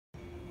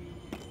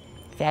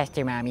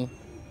Faster, Mommy.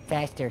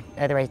 Faster.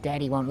 Otherwise,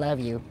 Daddy won't love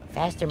you.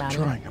 Faster, Mommy.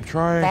 I'm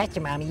trying.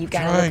 Faster, Mommy. You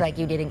gotta look like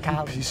you did in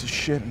college. Piece of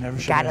shit, never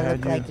You should have gotta had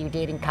look you. like you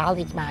did in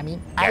college, Mommy.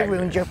 I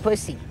ruined your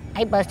pussy.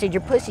 I busted your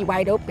pussy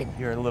wide open.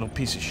 You're a little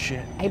piece of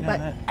shit.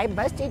 I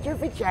busted your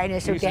vagina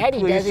so Please, Daddy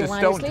please, doesn't just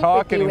want to don't sleep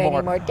talk with you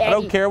anymore. Daddy, I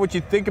don't care what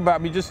you think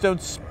about me, just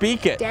don't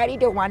speak it. Daddy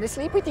don't want to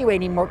sleep with you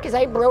anymore because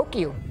I broke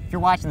you. If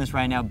you're watching this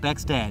right now,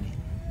 Beck's dead.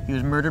 He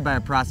was murdered by a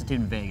prostitute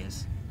in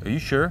Vegas. Are you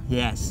sure?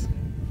 Yes.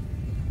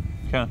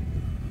 Okay.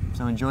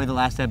 So enjoy the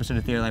last episode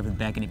of Theater Life with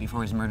Beck in it before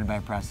he was murdered by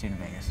a prostitute in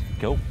Vegas.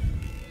 Go.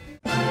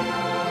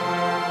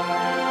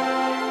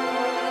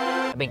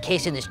 I've been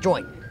casing this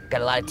joint.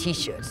 Got a lot of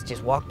t-shirts.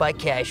 Just walk by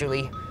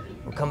casually.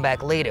 We'll come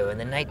back later in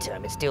the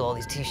nighttime and steal all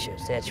these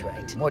t-shirts. That's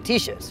right. More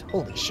t-shirts.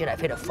 Holy shit, I've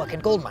hit a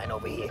fucking gold mine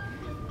over here.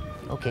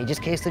 Okay,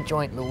 just case the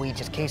joint, Louis.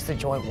 Just case the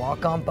joint.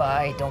 Walk on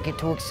by. Don't get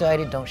too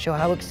excited. Don't show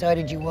how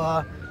excited you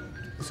are.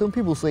 Some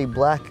people say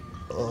black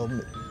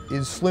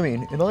is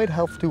slimming, and I'd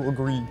have to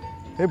agree.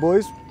 Hey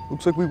boys,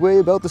 looks like we weigh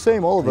about the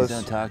same, all of us. Please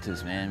don't talk to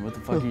us, man. What the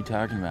fuck are you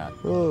talking about?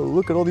 Oh,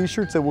 look at all these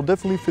shirts that will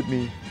definitely fit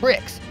me.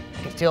 Bricks.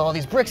 I can steal all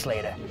these bricks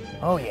later.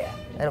 Oh yeah,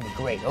 that'll be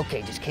great.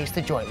 Okay, just case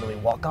the joint, Louis.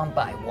 Walk on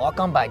by. Walk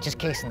on by. Just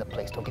casing the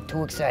place. Don't get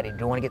too excited. You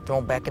don't want to get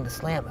thrown back in the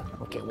slammer.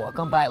 Okay, walk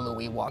on by,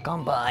 Louis. Walk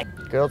on by.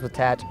 Girls with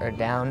tats are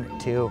down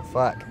to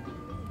fuck.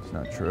 It's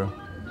not true.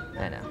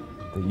 I know.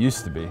 They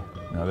used to be.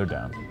 Now they're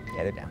down.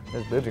 Yeah, they're down.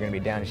 Those boobs are gonna be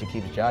down if she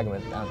keeps jogging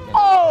with them.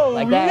 Oh,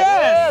 like that.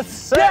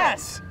 yes!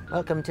 Yes!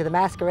 Welcome to the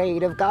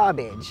masquerade of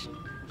garbage.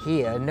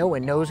 Here, no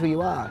one knows who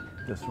you are.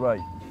 That's right.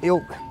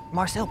 Yo,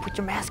 Marcel, put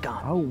your mask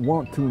on. I don't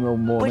want to no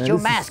more, Put man. your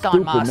This mask is on,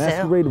 stupid. Marcel.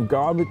 Masquerade of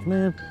garbage,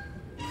 man.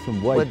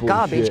 Some white With bullshit.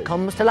 garbage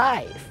comes to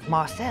life.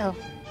 Marcel,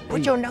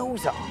 put your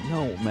nose on.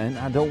 No, man,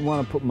 I don't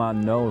want to put my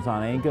nose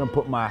on. I ain't gonna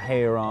put my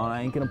hair on.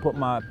 I ain't gonna put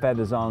my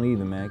feathers on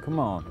either, man. Come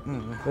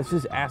on. Let's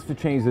just ask for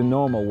change the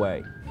normal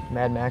way.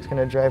 Mad Max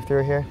gonna drive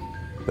through here?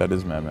 That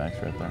is Mad Max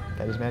right there.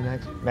 That is Mad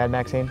Max? Mad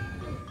Maxine?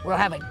 We'll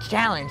have a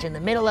challenge in the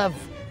middle of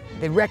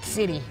the wrecked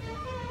city.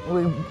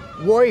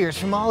 Warriors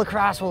from all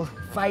across will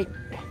fight,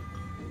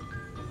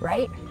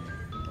 right?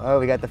 Oh,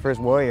 we got the first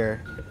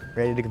warrior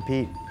ready to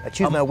compete. I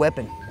choose my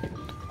weapon.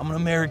 I'm an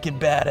American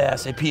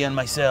badass. I pee on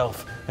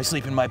myself. I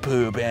sleep in my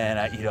poop and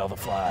I eat all the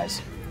flies.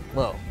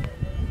 Whoa.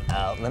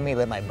 Let me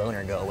let my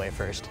boner go away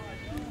first.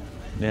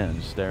 Yeah,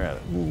 just stare at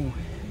it. Ooh,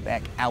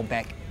 Beck, ow,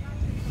 Beck.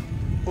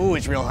 Ooh,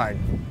 it's real hard.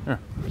 Here.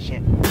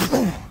 Shit.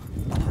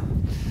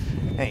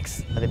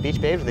 Thanks. Are they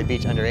beach babes or are they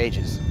beach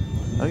underages?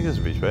 I think this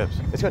is Beach Babes.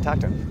 Let's go talk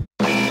to them.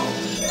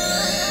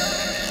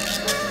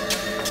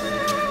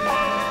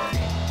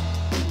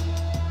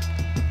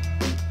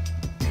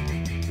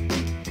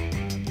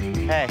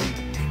 Hey,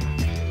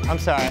 I'm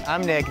sorry,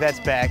 I'm Nick, that's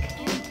Beck.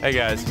 Hey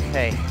guys.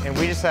 Hey, and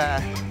we just,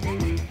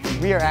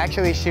 we are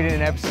actually shooting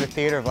an episode of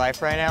Theater of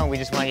Life right now, and we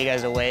just want you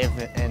guys to wave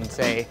and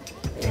say,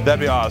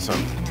 That'd be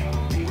awesome.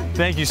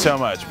 Thank you so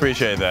much.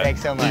 Appreciate that.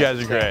 thanks so much. You guys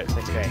are great.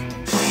 That's great.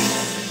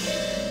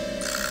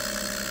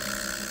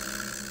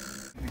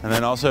 And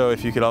then also,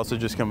 if you could also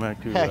just come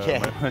back to Okay,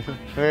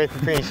 we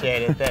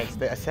appreciate it, thanks.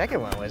 The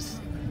second one was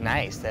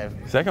nice. The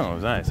second one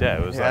was nice, yeah.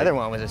 It was the like, other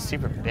one was a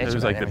super bitch. it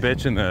was like the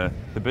bitch and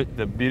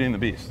the Beauty and the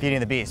Beast. Beauty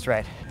and the Beast,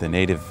 right. The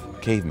native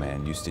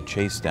caveman used to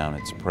chase down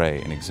its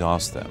prey and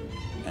exhaust them,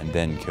 and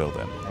then kill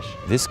them.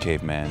 This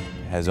caveman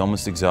has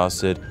almost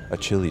exhausted a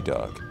chili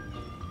dog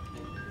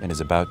and is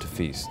about to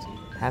feast.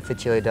 Half the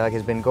chili dog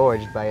has been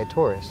gorged by a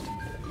tourist,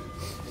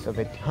 so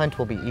the hunt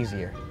will be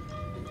easier.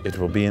 It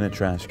will be in a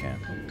trash can.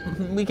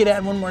 We could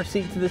add one more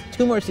seat to this,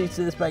 2 more seats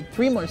to this bike,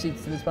 3 more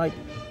seats to this bike.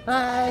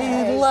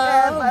 I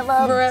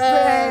love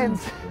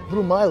friends.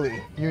 Little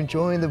Miley, you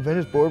enjoying the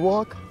Venice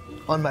boardwalk?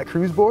 On my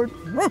cruise board?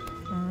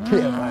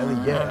 Yeah,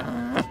 Miley,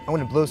 yeah. I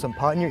want to blow some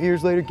pot in your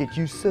ears later, get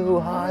you so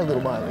high,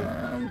 little Miley.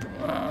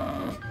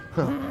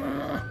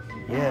 Huh.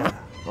 Yeah.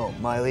 Oh,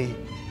 Miley,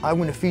 I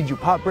want to feed you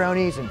pot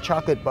brownies and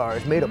chocolate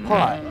bars made of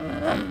pot.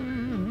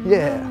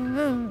 Yeah.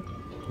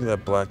 Look at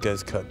that black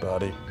guy's cut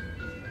body.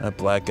 That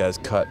black guy's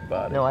cut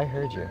body. No, I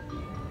heard you.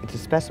 It's a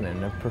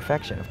specimen of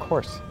perfection, of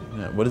course.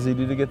 Yeah, what does he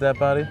do to get that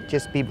body?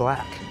 Just be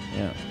black.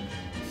 Yeah.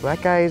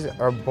 Black guys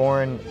are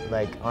born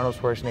like Arnold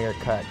Schwarzenegger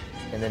cut,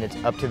 and then it's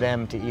up to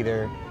them to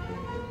either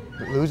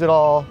lose it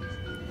all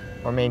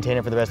or maintain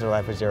it for the rest of their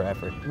life with zero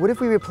effort. What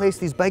if we replace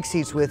these bike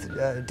seats with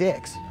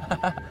dicks?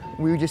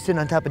 We were just sitting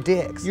on top of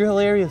dicks. You're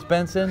hilarious,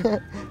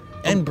 Benson.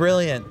 And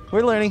brilliant.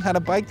 We're learning how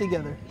to bike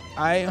together.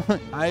 I'm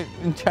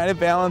trying to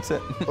balance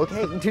it.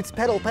 Okay, just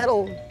pedal,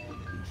 pedal.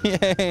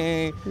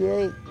 Yay.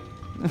 Yay.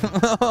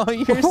 Oh,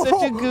 you're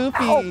such a goofy.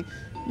 Ow.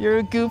 You're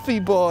a goofy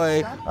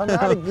boy. I'm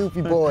not a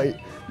goofy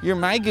boy. You're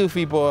my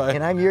goofy boy.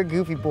 And I'm your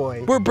goofy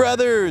boy. We're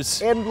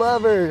brothers. And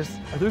lovers.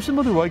 Are there some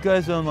other white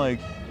guys on like,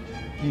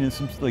 you know,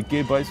 some like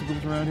gay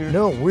bicycles around here?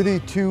 No, we're the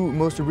 2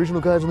 most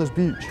original guys on this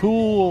beach.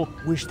 Cool.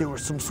 Wish there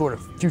was some sort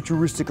of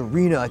futuristic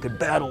arena I could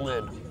battle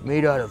in,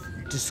 made out of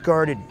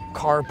discarded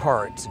car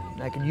parts.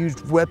 I could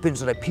use weapons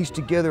that I piece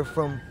together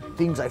from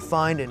things I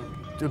find in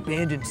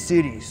abandoned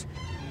cities.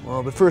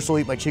 Well, but first I'll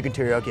eat my chicken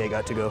teriyaki, I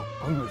got to go.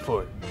 Hungry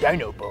for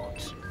dino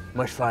bones.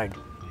 Must find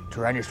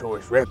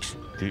Tyrannosaurus Rex.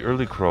 The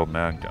early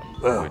Cro-Magnon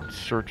Oh. would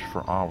search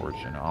for hours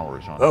and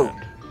hours on Oh.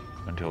 end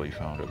until he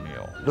found a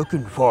meal.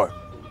 Looking for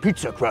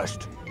pizza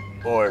crust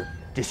or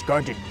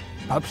discarded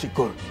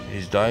popsicle.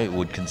 His diet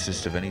would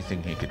consist of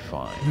anything he could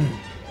find.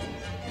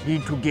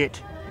 Need to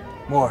get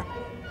more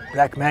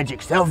black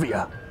magic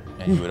salvia.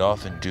 And he would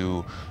often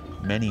do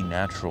many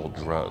natural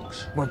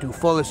drugs. Want to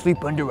fall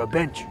asleep under a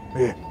bench.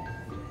 Yeah.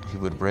 He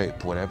would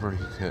rape whatever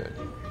he could.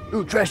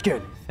 Ooh, trash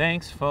can.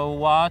 Thanks for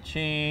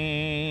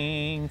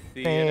watching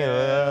Theater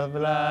of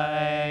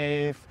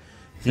Life.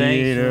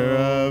 Theater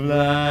of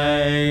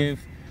Life.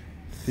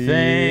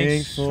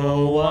 Thanks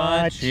for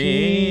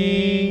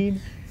watching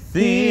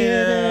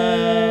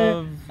Theater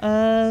of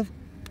Life.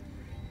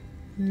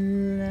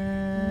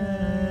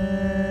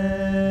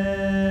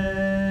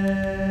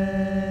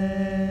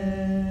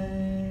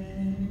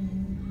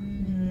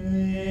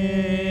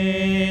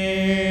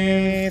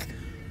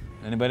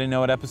 Anybody know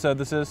what episode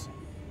this is?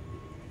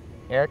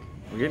 Eric?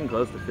 We're getting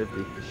close to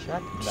 50.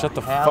 Shut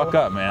the hell fuck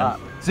up, man. up.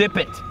 Zip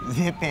it.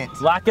 Zip it.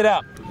 Lock it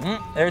up.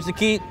 There's the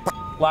key.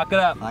 Lock it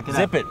up. Lock it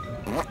Zip up. it.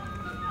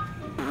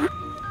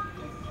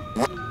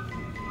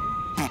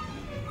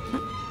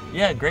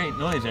 Yeah, great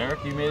noise,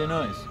 Eric. You made a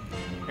noise.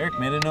 Eric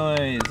made a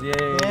noise.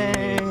 Yay.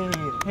 Yay.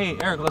 Hey,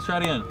 Eric, let's try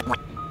it again.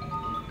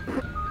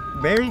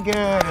 Very good,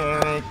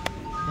 Eric.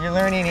 You're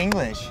learning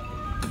English.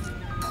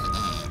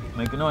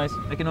 Make a noise.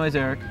 Make a noise,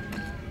 Eric.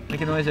 Make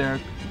a noise,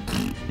 Eric.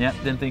 Yep,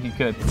 didn't think you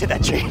could. To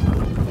that tree.